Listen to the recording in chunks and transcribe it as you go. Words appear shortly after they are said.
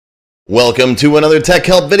Welcome to another Tech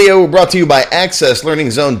Help video brought to you by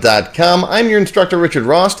AccessLearningZone.com. I'm your instructor, Richard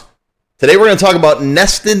Rost. Today we're going to talk about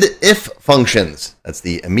nested if functions. That's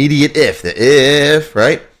the immediate if, the if,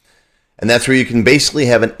 right? And that's where you can basically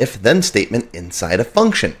have an if-then statement inside a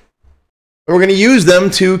function. We're going to use them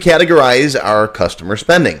to categorize our customer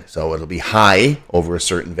spending. So it'll be high over a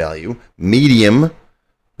certain value, medium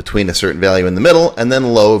between a certain value in the middle, and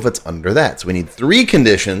then low if it's under that. So we need three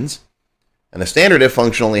conditions. And a standard if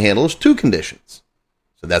function only handles two conditions.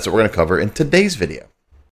 So that's what we're going to cover in today's video.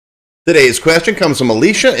 Today's question comes from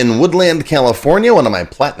Alicia in Woodland, California, one of my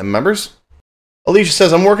platinum members. Alicia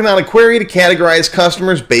says, I'm working on a query to categorize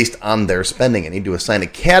customers based on their spending. I need to assign a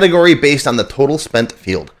category based on the total spent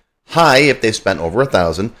field. High if they've spent over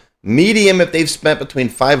 $1,000, medium if they've spent between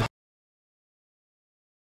 $500